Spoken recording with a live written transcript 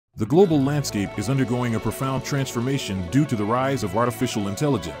The global landscape is undergoing a profound transformation due to the rise of artificial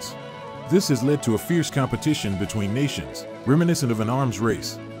intelligence. This has led to a fierce competition between nations, reminiscent of an arms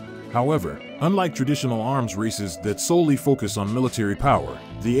race. However, unlike traditional arms races that solely focus on military power,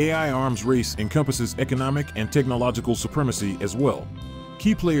 the AI arms race encompasses economic and technological supremacy as well.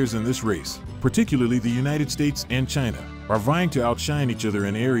 Key players in this race, particularly the United States and China, are vying to outshine each other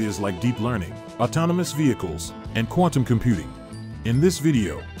in areas like deep learning, autonomous vehicles, and quantum computing. In this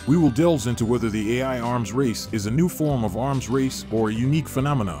video, we will delve into whether the AI arms race is a new form of arms race or a unique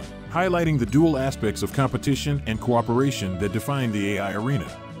phenomenon, highlighting the dual aspects of competition and cooperation that define the AI arena.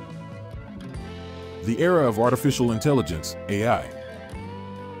 The era of artificial intelligence, AI.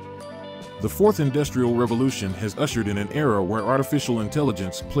 The fourth industrial revolution has ushered in an era where artificial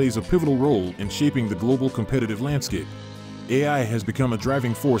intelligence plays a pivotal role in shaping the global competitive landscape. AI has become a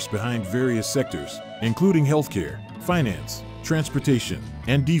driving force behind various sectors, including healthcare, finance, transportation,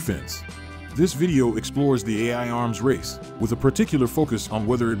 and defense. This video explores the AI arms race, with a particular focus on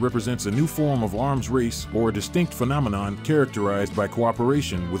whether it represents a new form of arms race or a distinct phenomenon characterized by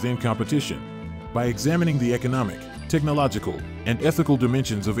cooperation within competition. By examining the economic, technological, and ethical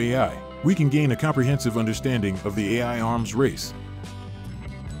dimensions of AI, we can gain a comprehensive understanding of the AI arms race.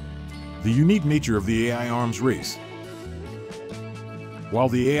 The unique nature of the AI arms race. While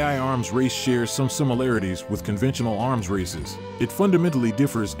the AI arms race shares some similarities with conventional arms races, it fundamentally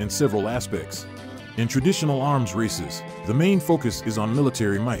differs in several aspects. In traditional arms races, the main focus is on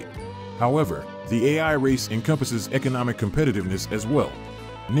military might. However, the AI race encompasses economic competitiveness as well.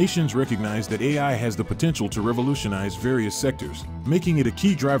 Nations recognize that AI has the potential to revolutionize various sectors, making it a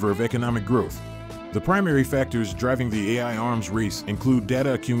key driver of economic growth. The primary factors driving the AI arms race include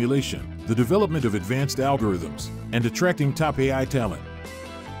data accumulation, the development of advanced algorithms, and attracting top AI talent.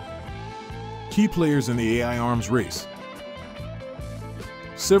 Key players in the AI arms race.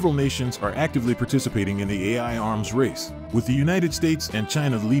 Several nations are actively participating in the AI arms race, with the United States and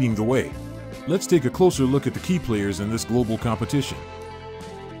China leading the way. Let's take a closer look at the key players in this global competition.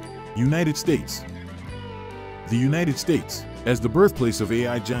 United States. The United States, as the birthplace of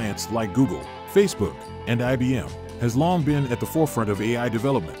AI giants like Google, Facebook, and IBM, has long been at the forefront of AI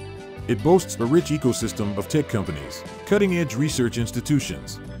development. It boasts a rich ecosystem of tech companies, cutting-edge research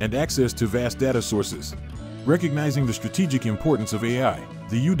institutions, and access to vast data sources. Recognizing the strategic importance of AI,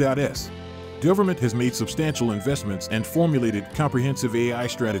 the U.S. government has made substantial investments and formulated comprehensive AI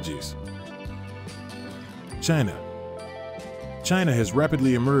strategies. China. China has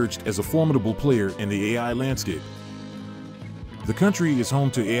rapidly emerged as a formidable player in the AI landscape. The country is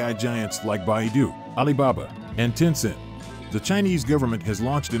home to AI giants like Baidu, Alibaba, and Tencent. The Chinese government has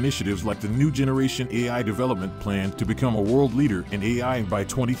launched initiatives like the New Generation AI Development Plan to become a world leader in AI by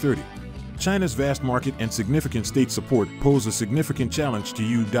 2030. China's vast market and significant state support pose a significant challenge to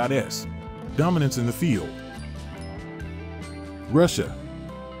U.S. dominance in the field. Russia.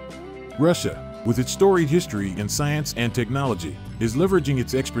 Russia, with its storied history in science and technology, is leveraging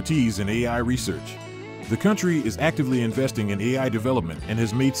its expertise in AI research. The country is actively investing in AI development and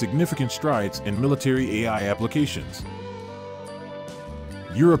has made significant strides in military AI applications.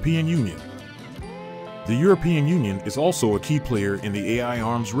 European Union. The European Union is also a key player in the AI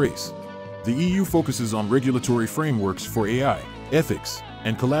arms race. The EU focuses on regulatory frameworks for AI, ethics,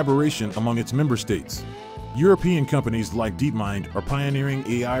 and collaboration among its member states. European companies like DeepMind are pioneering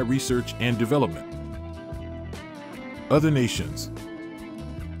AI research and development. Other nations.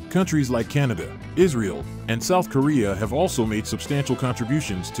 Countries like Canada, Israel, and South Korea have also made substantial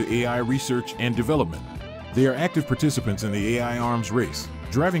contributions to AI research and development. They are active participants in the AI arms race,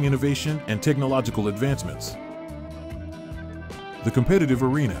 driving innovation and technological advancements. The competitive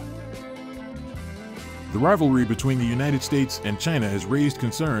arena. The rivalry between the United States and China has raised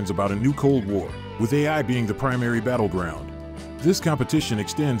concerns about a new Cold War, with AI being the primary battleground. This competition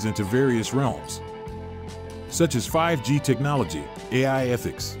extends into various realms, such as 5G technology, AI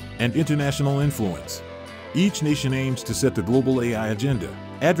ethics, and international influence. Each nation aims to set the global AI agenda,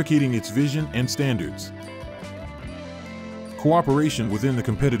 advocating its vision and standards. Cooperation within the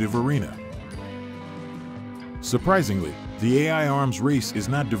competitive arena. Surprisingly, the AI arms race is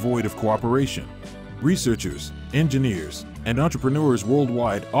not devoid of cooperation. Researchers, engineers, and entrepreneurs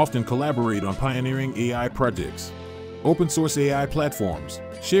worldwide often collaborate on pioneering AI projects. Open-source AI platforms,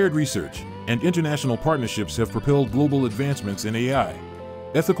 shared research, and international partnerships have propelled global advancements in AI.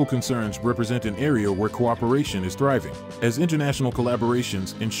 Ethical concerns represent an area where cooperation is thriving, as international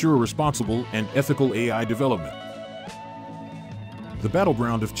collaborations ensure responsible and ethical AI development. The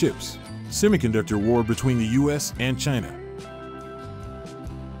battleground of chips. Semiconductor war between the US and China.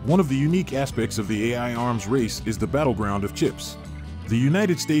 One of the unique aspects of the AI arms race is the battleground of chips. The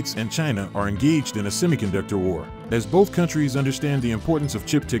United States and China are engaged in a semiconductor war, as both countries understand the importance of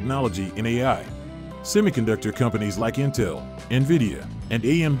chip technology in AI. Semiconductor companies like Intel, Nvidia, and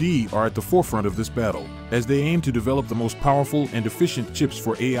AMD are at the forefront of this battle, as they aim to develop the most powerful and efficient chips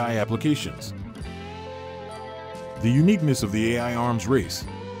for AI applications. The uniqueness of the AI arms race.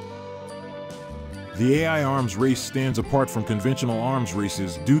 The AI arms race stands apart from conventional arms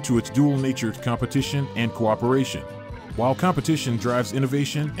races due to its dual-natured competition and cooperation. While competition drives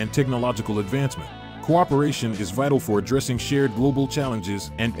innovation and technological advancement, cooperation is vital for addressing shared global challenges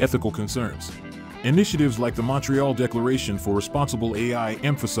and ethical concerns. Initiatives like the Montreal Declaration for Responsible AI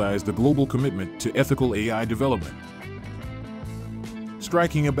emphasize the global commitment to ethical AI development.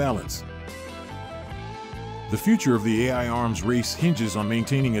 Striking a balance. The future of the AI arms race hinges on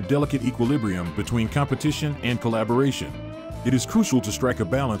maintaining a delicate equilibrium between competition and collaboration. It is crucial to strike a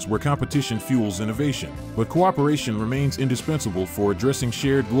balance where competition fuels innovation, but cooperation remains indispensable for addressing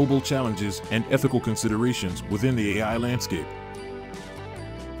shared global challenges and ethical considerations within the AI landscape.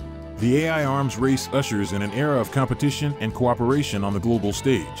 The AI arms race ushers in an era of competition and cooperation on the global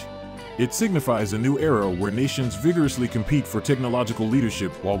stage. It signifies a new era where nations vigorously compete for technological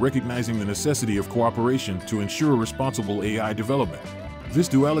leadership while recognizing the necessity of cooperation to ensure responsible AI development. This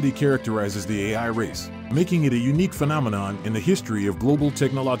duality characterizes the AI race, making it a unique phenomenon in the history of global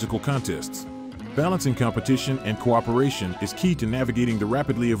technological contests. Balancing competition and cooperation is key to navigating the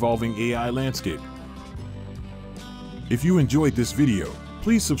rapidly evolving AI landscape. If you enjoyed this video,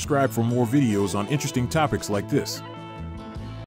 please subscribe for more videos on interesting topics like this.